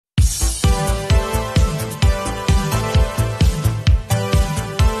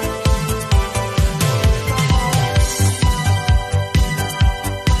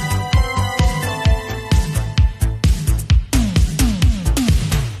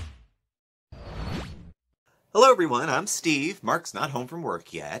Hello everyone, I'm Steve. Mark's not home from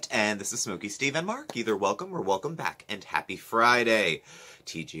work yet, and this is SmokeySteveAndMarc. Either welcome or welcome back, and happy Friday.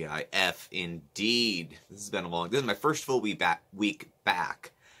 TGIF Indeed. This is my first full week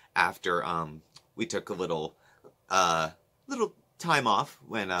back after we took a little time off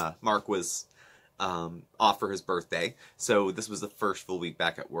when Mark was off for his birthday. So this was the first full week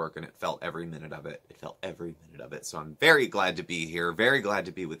back at work, and it felt every minute of it. It felt every minute of it. So I'm very glad to be here, very glad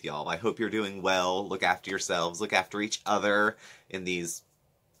to be with y'all. I hope you're doing well. Look after yourselves, look after each other in these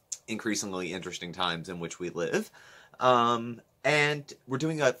increasingly interesting times in which we live. And we're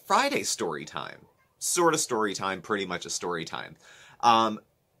doing a Friday story time. Sort of story time, pretty much a story time.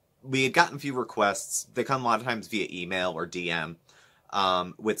 We had gotten a few requests. They come a lot of times via email or DM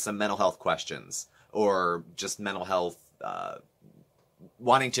with some mental health questions or just mental health,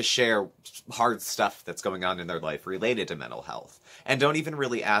 wanting to share hard stuff that's going on in their life related to mental health. And don't even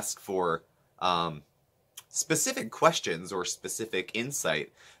really ask for specific questions or specific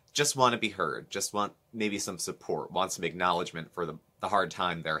insight. Just want to be heard. Just want maybe some support. Want some acknowledgement for the hard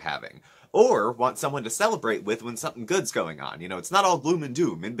time they're having. Or want someone to celebrate with when something good's going on. You know, it's not all gloom and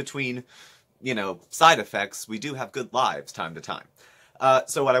doom. In between, you know, side effects, we do have good lives time to time.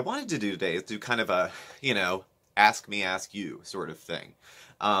 So what I wanted to do today is do kind of a, you know, ask me, ask you sort of thing.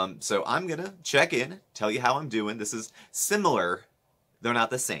 So I'm going to check in, tell you how I'm doing. This is similar, though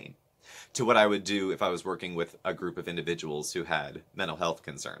not the same, to what I would do if I was working with a group of individuals who had mental health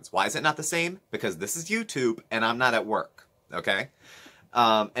concerns. Why is it not the same? Because this is YouTube and I'm not at work, okay?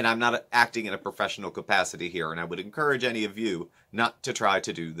 And I'm not acting in a professional capacity here, and I would encourage any of you not to try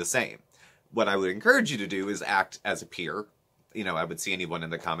to do the same. What I would encourage you to do is act as a peer. You know, I would see anyone in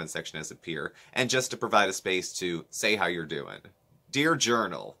the comment section as a peer, and just to provide a space to say how you're doing. Dear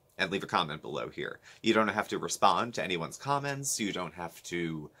Journal, and leave a comment below here. You don't have to respond to anyone's comments. You don't have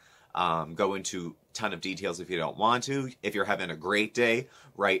to go into a ton of details if you don't want to. If you're having a great day,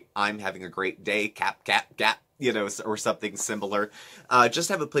 write, I'm having a great day, cap, you know, or something similar. Just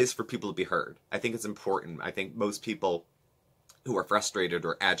have a place for people to be heard. I think it's important. I think most people who are frustrated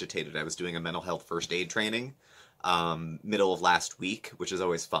or agitated, I was doing a mental health first aid training middle of last week, which is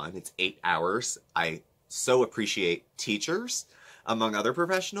always fun. It's 8 hours. I so appreciate teachers, among other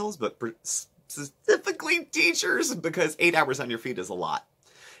professionals, but specifically teachers, because 8 hours on your feet is a lot.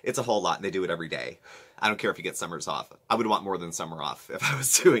 It's a whole lot, and they do it every day. I don't care if you get summers off. I would want more than summer off if I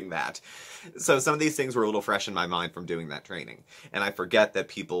was doing that. So some of these things were a little fresh in my mind from doing that training. And I forget that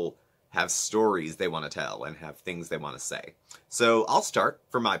people have stories they want to tell and have things they want to say. So I'll start,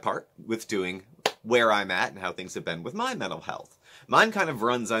 for my part, with doing where I'm at and how things have been with my mental health. Mine kind of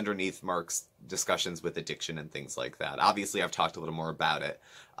runs underneath Mark's discussions with addiction and things like that. Obviously, I've talked a little more about it.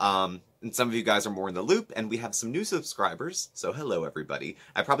 And some of you guys are more in the loop, and we have some new subscribers, so hello, everybody.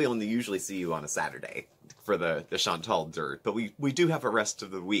 I probably only usually see you on a Saturday for the Chantal Dirt, but we do have a rest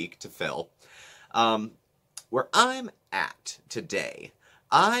of the week to fill. Where I'm at today,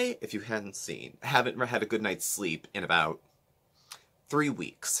 if you hadn't seen, haven't had a good night's sleep in about 3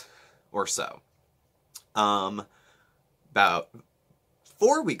 weeks or so. About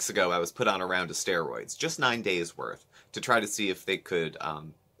 4 weeks ago, I was put on a round of steroids, just 9 days worth, to try to see if they could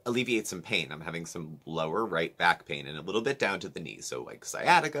alleviate some pain. I'm having some lower right back pain and a little bit down to the knees, so like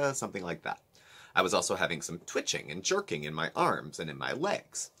sciatica, something like that. I was also having some twitching and jerking in my arms and in my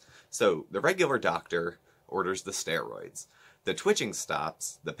legs. So the regular doctor orders the steroids. The twitching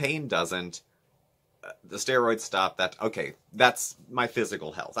stops, the pain doesn't, the steroids stop. Okay, that's my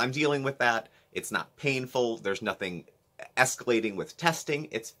physical health. I'm dealing with that. It's not painful. There's nothing escalating with testing.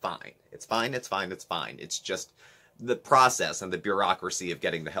 It's fine. It's fine. It's fine. It's fine. It's just the process and the bureaucracy of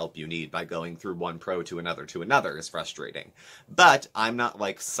getting the help you need by going through one pro to another is frustrating. But I'm not,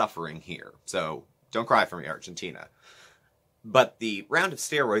 like, suffering here. So don't cry for me, Argentina. But the round of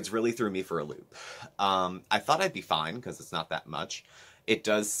steroids really threw me for a loop. I thought I'd be fine because it's not that much. It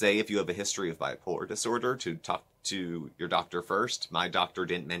does say if you have a history of bipolar disorder to talk to your doctor first. My doctor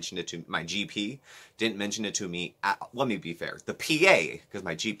didn't mention it to my GP, didn't mention it to me. Let me be fair. The PA, because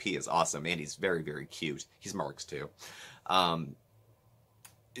my GP is awesome and he's very, very cute. He's Mark's too.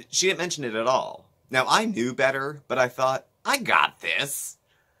 She didn't mention it at all. Now, I knew better, but I thought, I got this.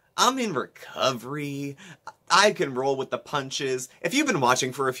 I'm in recovery. I can roll with the punches. If you've been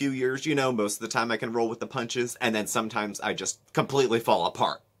watching for a few years, you know most of the time I can roll with the punches, and then sometimes I just completely fall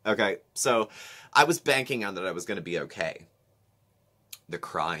apart. Okay, so I was banking on that I was going to be okay. The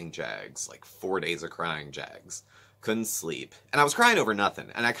crying jags, like 4 days of crying jags. Couldn't sleep. And I was crying over nothing.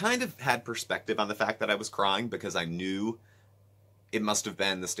 And I kind of had perspective on the fact that I was crying because I knew it must have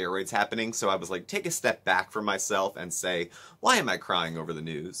been the steroids happening. So I was like, take a step back from myself and say, why am I crying over the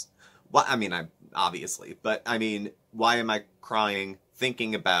news? Well, I mean, obviously. But, I mean, why am I crying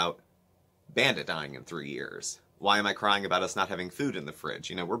thinking about Bandit dying in 3 years? Why am I crying about us not having food in the fridge?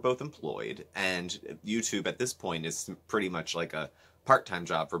 You know, we're both employed, and YouTube at this point is pretty much like a part-time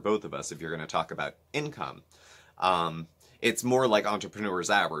job for both of us if you're going to talk about income. It's more like entrepreneur's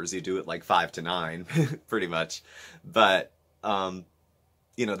hours. You do it like 5 to 9, pretty much. But,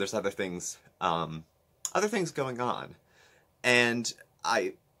 you know, there's other things going on. And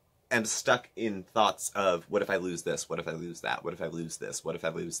I am stuck in thoughts of, what if I lose this? What if I lose that? What if I lose this? What if I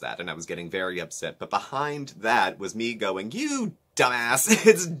lose that? And I was getting very upset. But behind that was me going, you dumbass,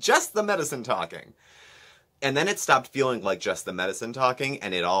 it's just the medicine talking. And then it stopped feeling like just the medicine talking,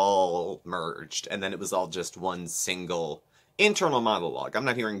 and it all merged. And then it was all just one single internal monologue. I'm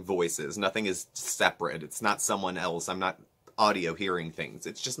not hearing voices. Nothing is separate. It's not someone else. I'm not audio hearing things.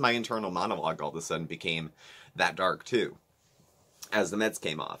 It's just my internal monologue all of a sudden became that dark too, as the meds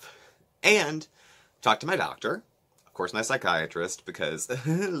came off. And talked to my doctor, of course my psychiatrist, because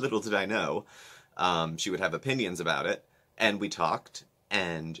little did I know, she would have opinions about it. And we talked,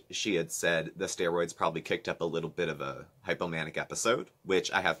 and she had said the steroids probably kicked up a little bit of a hypomanic episode,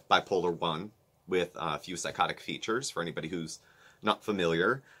 which I have bipolar 1 with a few psychotic features, for anybody who's not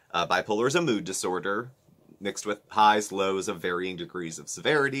familiar. Bipolar is a mood disorder mixed with highs, lows of varying degrees of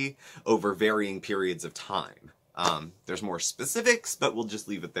severity over varying periods of time. There's more specifics, but we'll just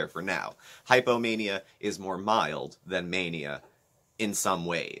leave it there for now. Hypomania is more mild than mania in some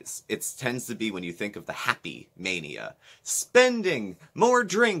ways. It tends to be when you think of the happy mania. Spending, more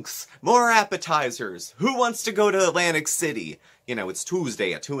drinks, more appetizers. Who wants to go to Atlantic City? You know, it's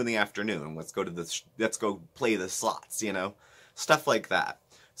Tuesday at 2 in the afternoon. Let's go play the slots, you know? Stuff like that.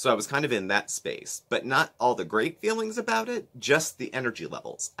 So I was kind of in that space, but not all the great feelings about it, just the energy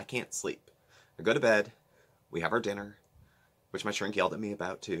levels. I can't sleep. I go to bed. We have our dinner, which my shrink yelled at me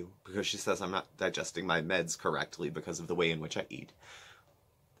about too, because she says I'm not digesting my meds correctly because of the way in which I eat.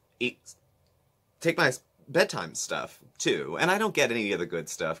 Take my bedtime stuff too, and I don't get any of the good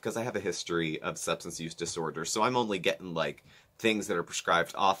stuff because I have a history of substance use disorder, so I'm only getting like things that are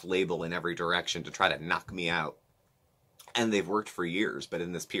prescribed off-label in every direction to try to knock me out. And they've worked for years, but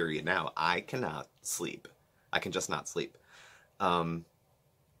in this period now, I cannot sleep. I can just not sleep.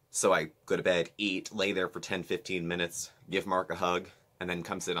 So I go to bed, eat, lay there for 10-15 minutes, give Mark a hug, and then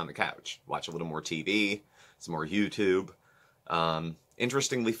come sit on the couch. Watch a little more TV, some more YouTube.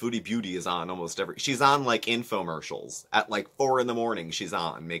 Interestingly, Foodie Beauty is on almost every... She's on, like, infomercials. At, like, 4 in the morning, she's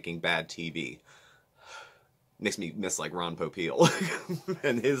on, making bad TV. Makes me miss, like, Ron Popeil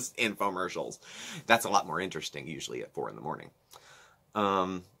and his infomercials. That's a lot more interesting, usually, at 4 in the morning.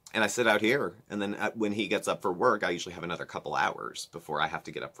 And I sit out here, and then when he gets up for work, I usually have another couple hours before I have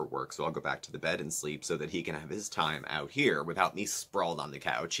to get up for work, so I'll go back to the bed and sleep so that he can have his time out here without me sprawled on the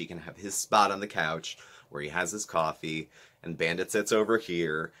couch. He can have his spot on the couch where he has his coffee, and Bandit sits over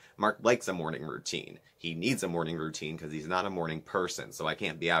here. Mark likes a morning routine. He needs a morning routine because he's not a morning person, so I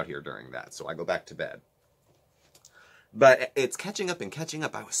can't be out here during that, so I go back to bed. But it's catching up and catching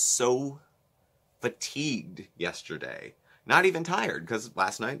up. I was so fatigued yesterday. Not even tired, because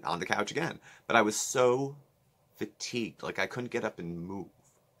last night, on the couch again. But I was so fatigued. Like, I couldn't get up and move.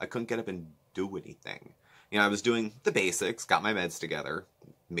 I couldn't get up and do anything. You know, I was doing the basics, got my meds together,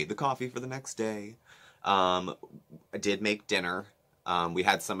 made the coffee for the next day. I did make dinner. We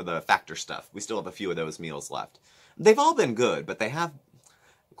had some of the Factor stuff. We still have a few of those meals left. They've all been good, but they have...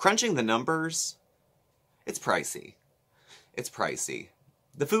 Crunching the numbers, it's pricey. It's pricey.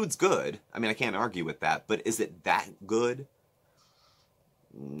 The food's good. I mean, I can't argue with that, but is it that good?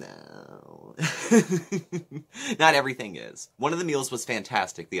 No. Not everything is. One of the meals was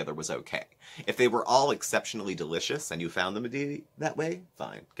fantastic, the other was okay. If they were all exceptionally delicious and you found them to be that way,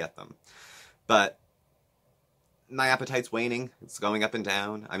 fine, get them. But my appetite's waning. It's going up and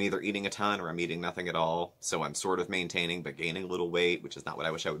down. I'm either eating a ton or I'm eating nothing at all, so I'm sort of maintaining but gaining a little weight, which is not what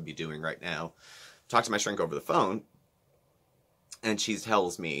I wish I would be doing right now. Talked to my shrink over the phone, and she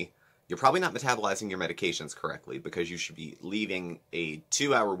tells me, you're probably not metabolizing your medications correctly because you should be leaving a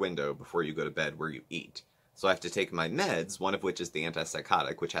 2-hour window before you go to bed where you eat. So I have to take my meds, one of which is the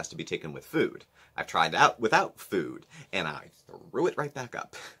antipsychotic, which has to be taken with food. I've tried out without food, and I threw it right back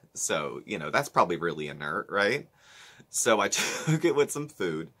up. So, you know, that's probably really inert, right? So I took it with some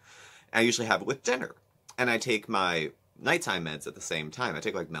food. I usually have it with dinner. And I take my nighttime meds at the same time. I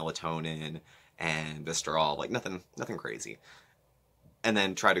take, like, melatonin and Vistarol, like, nothing crazy. And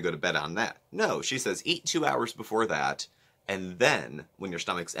then try to go to bed on that. No, she says eat 2 hours before that, and then, when your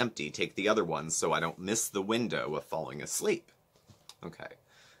stomach's empty, take the other ones so I don't miss the window of falling asleep. Okay.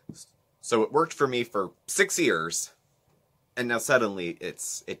 So it worked for me for 6 years, And now suddenly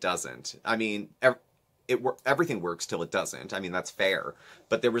it doesn't. I mean, everything works till it doesn't. I mean, that's fair.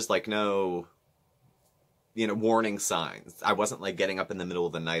 But there was like no, warning signs. I wasn't like getting up in the middle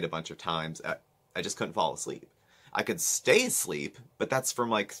of the night a bunch of times. I just couldn't fall asleep. I could stay asleep, but that's from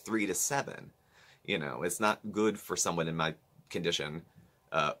like 3 to 7. It's not good for someone in my condition.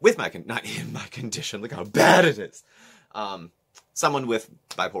 Not in my condition. Look how bad it is. Someone with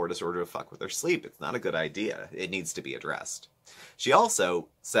bipolar disorder to fuck with their sleep. It's not a good idea. It needs to be addressed. She also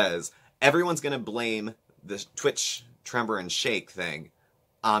says everyone's going to blame the twitch, tremor, and shake thing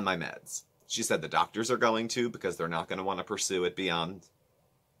on my meds. She said the doctors are going to, because they're not going to want to pursue it beyond,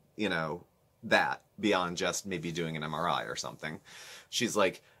 beyond just maybe doing an MRI or something. She's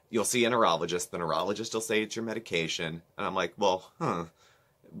like, you'll see a neurologist. The neurologist will say it's your medication. And I'm like, well,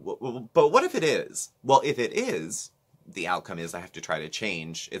 but what if it is? Well, if it is, the outcome is I have to try to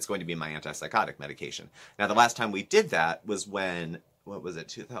change. It's going to be my antipsychotic medication. Now, the last time we did that was when,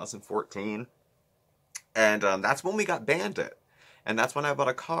 2014? And that's when we got Bandit. And that's when I bought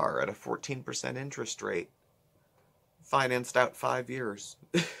a car at a 14% interest rate. Financed out 5 years.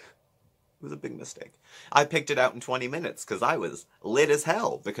 It was a big mistake. I picked it out in 20 minutes because I was lit as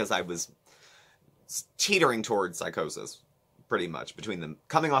hell because I was teetering towards psychosis. Pretty much, between them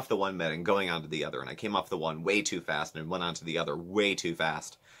coming off the one med and going on to the other. And I came off the one way too fast and went on to the other way too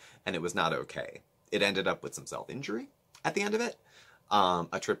fast. And it was not okay. It ended up with some self-injury at the end of it.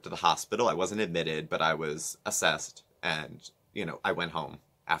 A trip to the hospital. I wasn't admitted, but I was assessed. And, I went home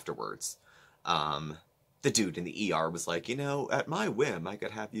afterwards. The dude in the ER was like, at my whim, I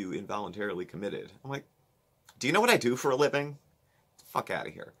could have you involuntarily committed. I'm like, do you know what I do for a living? Get the fuck out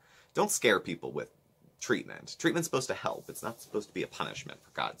of here. Don't scare people with treatment. Treatment's supposed to help. It's not supposed to be a punishment, for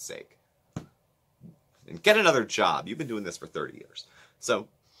God's sake. And get another job. You've been doing this for 30 years. So,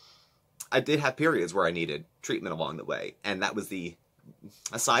 I did have periods where I needed treatment along the way. And that was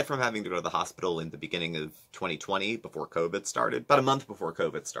aside from having to go to the hospital in the beginning of 2020, before COVID started, about a month before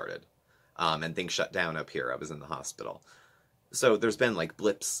COVID started, and things shut down up here, I was in the hospital. So, there's been like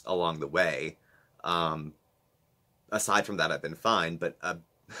blips along the way. Aside from that, I've been fine, but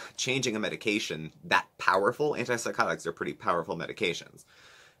changing a medication that powerful, antipsychotics are pretty powerful medications.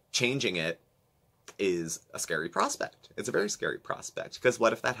 Changing it is a scary prospect. It's a very scary prospect, because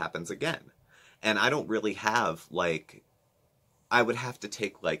what if that happens again? And I don't really have, I would have to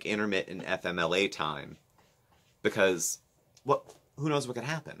take, intermittent FMLA time, because who knows what could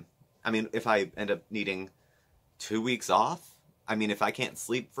happen? I mean, if I end up needing 2 weeks off, I mean, if I can't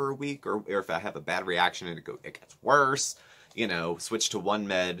sleep for a week, or if I have a bad reaction and it gets worse, switch to one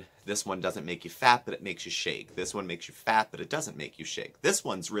med. This one doesn't make you fat, but it makes you shake. This one makes you fat, but it doesn't make you shake. This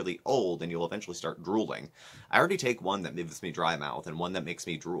one's really old, and you'll eventually start drooling. I already take one that gives me dry mouth and one that makes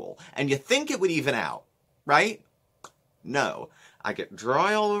me drool. And you think it would even out, right? No. I get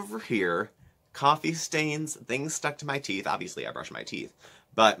dry all over here, coffee stains, things stuck to my teeth. Obviously, I brush my teeth.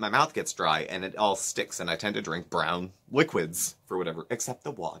 But my mouth gets dry, and it all sticks, and I tend to drink brown liquids for whatever, except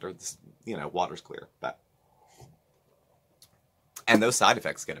the water. Water's clear, but... And those side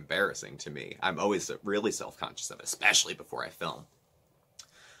effects get embarrassing to me. I'm always really self-conscious of it, especially before I film.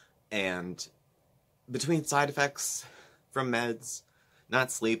 And between side effects from meds,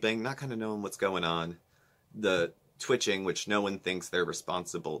 not sleeping, not kind of knowing what's going on, the twitching, which no one thinks they're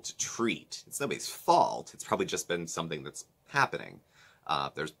responsible to treat. It's nobody's fault. It's probably just been something that's happening.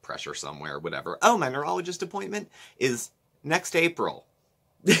 There's pressure somewhere, whatever. Oh, my neurologist appointment is next April.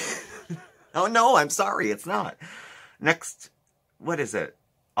 Oh, no, I'm sorry, it's not. What is it?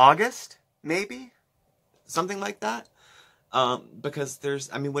 August? Maybe? Something like that? Because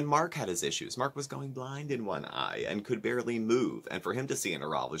when Mark had his issues, Mark was going blind in one eye and could barely move. And for him to see a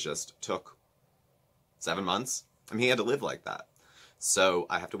neurologist took 7 months. He had to live like that. So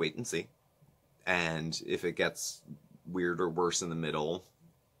I have to wait and see. And if it gets weird or worse in the middle,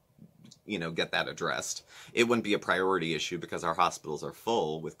 get that addressed. It wouldn't be a priority issue because our hospitals are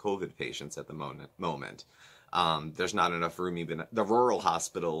full with COVID patients at the moment. There's not enough room even at the rural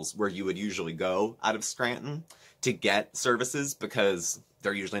hospitals where you would usually go out of Scranton to get services because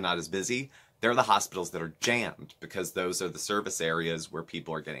they're usually not as busy. They're the hospitals that are jammed because those are the service areas where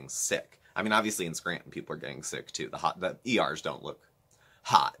people are getting sick. I mean, obviously in Scranton, people are getting sick too. The ERs don't look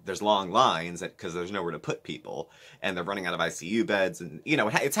hot. There's long lines because there's nowhere to put people, and they're running out of ICU beds, and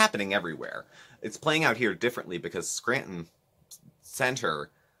it's happening everywhere. It's playing out here differently because Scranton Center,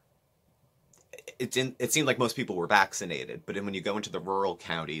 it seemed like most people were vaccinated, but when you go into the rural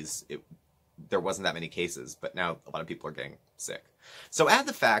counties, there wasn't that many cases, but now a lot of people are getting sick. So add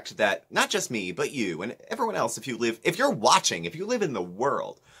the fact that not just me, but you and everyone else, if you live in the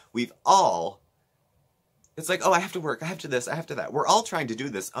world, we've all, It's like, oh, I have to work, I have to this, I have to that. We're all trying to do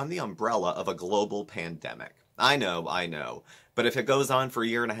this on the umbrella of a global pandemic. I know. But if it goes on for a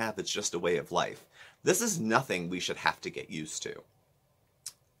year and a half, it's just a way of life. This is nothing we should have to get used to.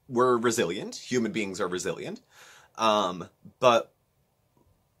 We're resilient. Human beings are resilient. But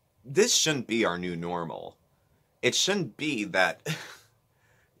this shouldn't be our new normal. It shouldn't be that,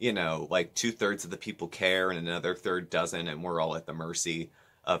 you know, like 2/3 of the people care and another third doesn't, and we're all at the mercy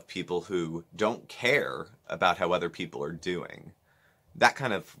of people who don't care about how other people are doing. That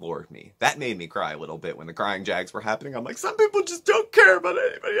kind of floored me. That made me cry a little bit when the crying jags were happening. I'm like, some people just don't care about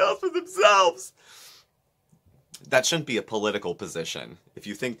anybody else but themselves. That shouldn't be a political position. If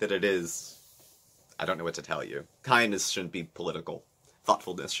you think that it is, I don't know what to tell you. Kindness shouldn't be political.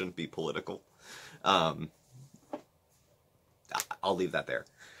 Thoughtfulness shouldn't be political. I'll leave that there.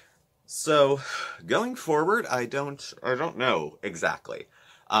 So, going forward, I don't know exactly.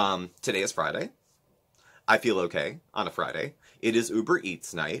 Today is Friday. I feel okay on a Friday. It is Uber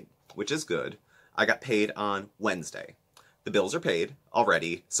Eats night, which is good. I got paid on Wednesday. The bills are paid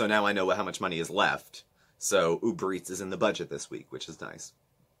already, so now I know how much money is left. So Uber Eats is in the budget this week, which is nice.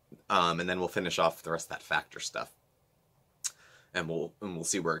 And then we'll finish off the rest of that Factor stuff. And we'll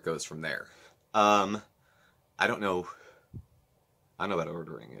see where it goes from there. I don't know about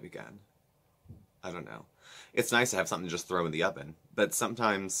ordering it again. I don't know. It's nice to have something to just throw in the oven, but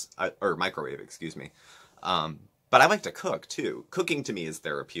sometimes, or microwave, excuse me. But I like to cook too. Cooking to me is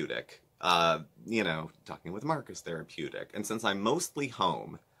therapeutic. You know, talking with Marc is therapeutic. And since I'm mostly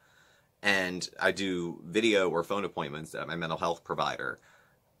home and I do video or phone appointments at my mental health provider,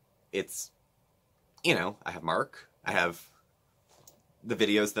 it's, you know, I have Marc, I have the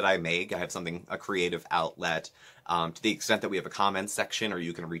videos that I make, I have a creative outlet. To the extent that we have a comments section, or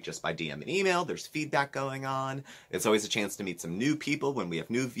you can reach us by DM and email, there's feedback going on. It's always a chance to meet some new people when we have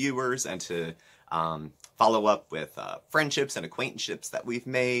new viewers, and to follow up with friendships and acquaintanceships that we've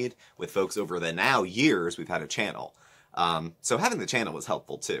made with folks over the now years we've had a channel. So having the channel is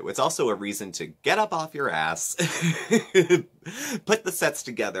helpful too. It's also a reason to get up off your ass, put the sets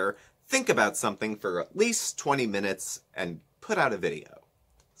together, think about something for at least 20 minutes, and put out a video.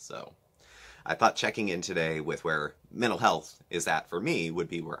 So I thought checking in today with where mental health is at for me would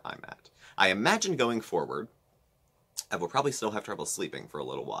be where I'm at. I imagine going forward, I will probably still have trouble sleeping for a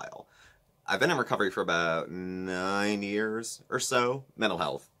little while. I've been in recovery for about 9 years or so, mental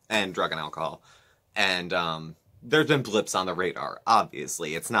health and drug and alcohol. And there's been blips on the radar,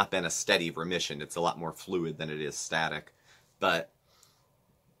 obviously. It's not been a steady remission. It's a lot more fluid than it is static. But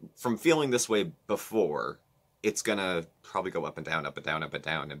from feeling this way before, it's gonna probably go up and down, up and down, up and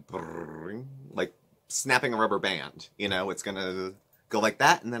down, and brrr, like snapping a rubber band. You know, it's gonna go like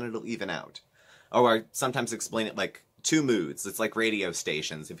that, and then it'll even out. Or I sometimes explain it like 2 moods. It's like radio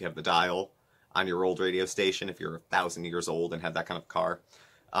stations. If you have the dial on your old radio station, if you're 1,000 years old and have that kind of car,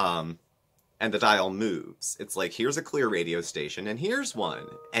 and the dial moves. It's like, here's a clear radio station, and here's one.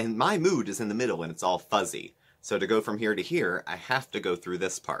 And my mood is in the middle, and it's all fuzzy. So to go from here to here, I have to go through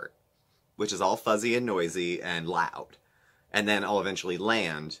this part, which is all fuzzy and noisy and loud. And then I'll eventually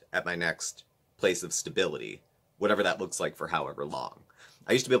land at my next place of stability, whatever that looks like for however long.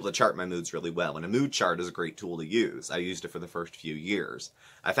 I used to be able to chart my moods really well, and a mood chart is a great tool to use. I used it for the first few years.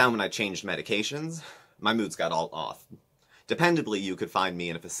 I found when I changed medications, my moods got all off. Dependably, you could find me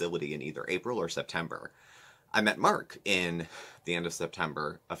in a facility in either April or September. I met Marc in the end of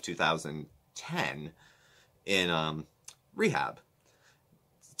September of 2010 in rehab.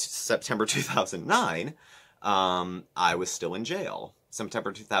 September 2009, I was still in jail.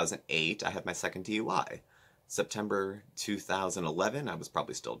 September 2008, I had my second DUI. September 2011, I was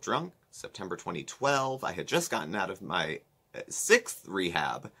probably still drunk. September 2012, I had just gotten out of my 6th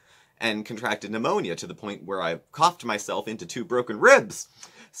rehab and contracted pneumonia to the point where I coughed myself into 2 broken ribs.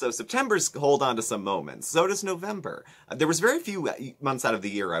 So September's hold on to some moments. So does November. There was very few months out of the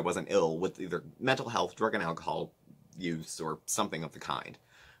year I wasn't ill with either mental health, drug and alcohol use, or something of the kind.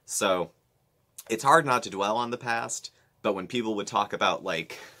 So it's hard not to dwell on the past, but when people would talk about,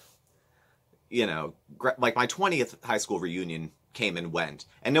 like, you know, like my 20th high school reunion came and went,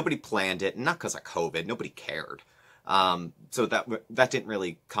 and nobody planned it, not because of COVID, nobody cared. So that didn't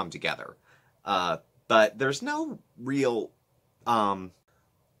really come together. But there's no real,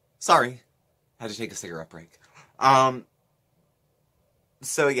 sorry, had to take a cigarette break.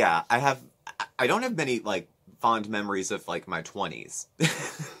 So yeah, I don't have many, like, fond memories of, like, my 20s.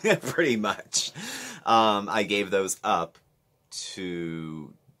 Pretty much. I gave those up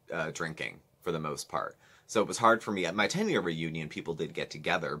to drinking, for the most part. So it was hard for me. At my 10-year reunion, people did get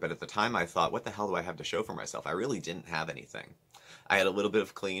together, but at the time I thought, what the hell do I have to show for myself? I really didn't have anything. I had a little bit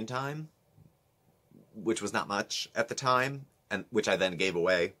of clean time. which was not much at the time, and which I then gave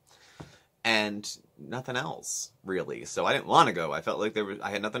away, and nothing else really. So I didn't want to go. I felt like I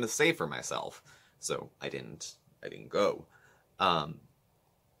had nothing to say for myself, so I didn't go.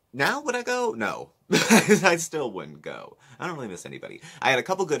 Now would I go? No. I still wouldn't go. I don't really miss anybody. I had a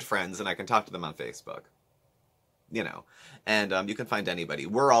couple good friends, and I can talk to them on Facebook. You know, and you can find anybody.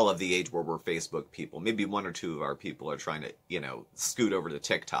 We're all of the age where we're Facebook people. Maybe one or two of our people are trying to, you know, scoot over to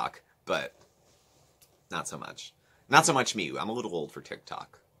TikTok, but not so much. Not so much me. I'm a little old for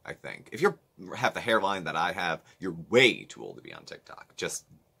TikTok, I think. If you have the hairline that I have, you're way too old to be on TikTok. Just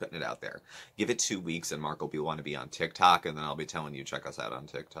putting it out there. Give it 2 weeks and Mark will want to be on TikTok, and then I'll be telling you, check us out on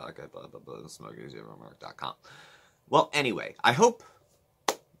TikTok at blah, blah, blah, SmokeySteveAndMarc.com. Well, anyway, I hope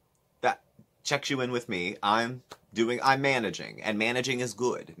that checks you in with me. I'm managing, and managing is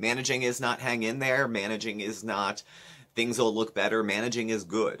good. Managing is not hang in there. Managing is not things will look better. Managing is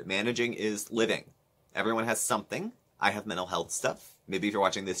good. Managing is living. Everyone has something. I have mental health stuff. Maybe if you're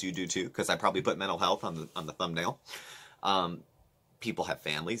watching this, you do too, because I probably put mental health on the thumbnail. People have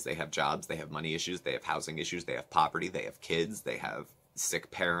families, they have jobs, they have money issues, they have housing issues, they have poverty, they have kids, they have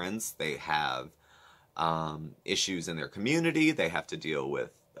sick parents, they have issues in their community, they have to deal with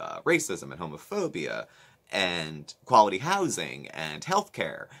racism and homophobia, and quality housing, and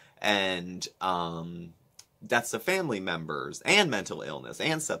healthcare, and deaths of family members, and mental illness,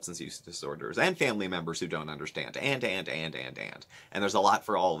 and substance use disorders, and family members who don't understand, and there's a lot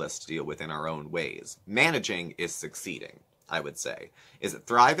for all of us to deal with in our own ways. Managing is succeeding, I would say. Is it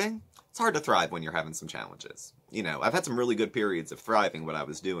thriving? It's hard to thrive when you're having some challenges. You know, I've had some really good periods of thriving when I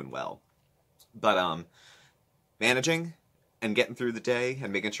was doing well. But, managing and getting through the day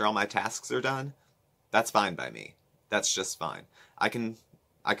and making sure all my tasks are done, that's fine by me. That's just fine. I can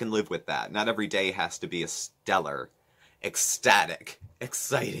live with that. Not every day has to be a stellar, ecstatic,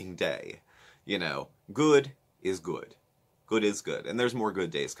 exciting day. You know, good is good. Good is good. And there's more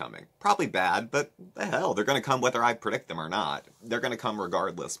good days coming. Probably bad, but the hell, they're going to come whether I predict them or not. They're going to come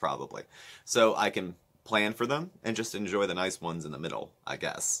regardless, probably. So I can plan for them and just enjoy the nice ones in the middle, I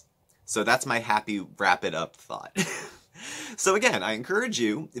guess. So that's my happy wrap it up thought. So again, I encourage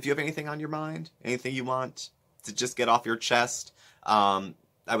you, if you have anything on your mind, anything you want to just get off your chest, I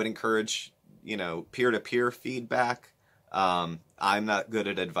would encourage, you know, peer-to-peer feedback. I'm not good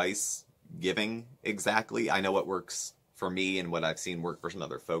at advice giving exactly. I know what works for me and what I've seen work for some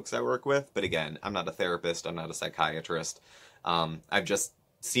other folks I work with. But again, I'm not a therapist. I'm not a psychiatrist. I've just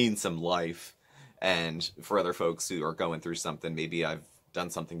seen some life. And for other folks who are going through something, maybe I've done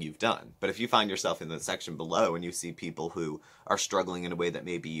something you've done. But if you find yourself in the section below and you see people who are struggling in a way that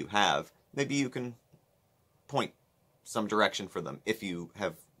maybe you have, maybe you can point some direction for them if you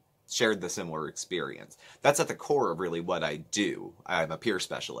have shared the similar experience. That's at the core of really what I do. I'm a peer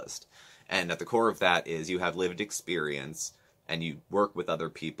specialist. And at the core of that is you have lived experience and you work with other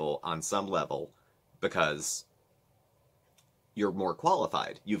people on some level because you're more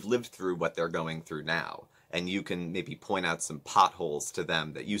qualified. You've lived through what they're going through now. And you can maybe point out some potholes to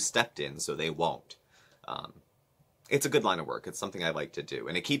them that you stepped in so they won't. It's a good line of work. It's something I like to do.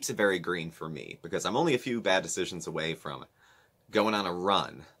 And it keeps it very green for me because I'm only a few bad decisions away from going on a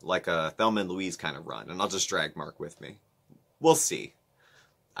run, like a Thelma and Louise kind of run. And I'll just drag Mark with me. We'll see.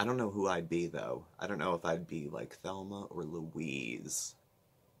 I don't know who I'd be, though. I don't know if I'd be like Thelma or Louise.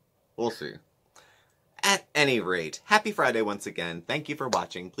 We'll see. At any rate, happy Friday once again. Thank you for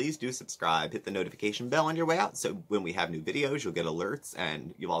watching. Please do subscribe. Hit the notification bell on your way out so when we have new videos, you'll get alerts,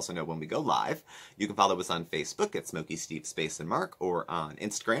 and you'll also know when we go live. You can follow us on Facebook at SmokeySteveAndMarc or on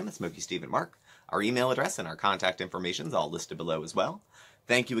Instagram at SmokeySteveAndMarc. Our email address and our contact information is all listed below as well.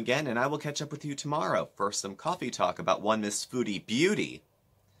 Thank you again, and I will catch up with you tomorrow for some coffee talk about one Miss Foodie Beauty.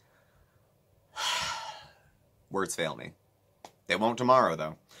 Words fail me. They won't tomorrow,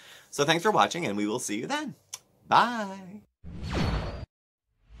 though. So thanks for watching, and we will see you then. Bye!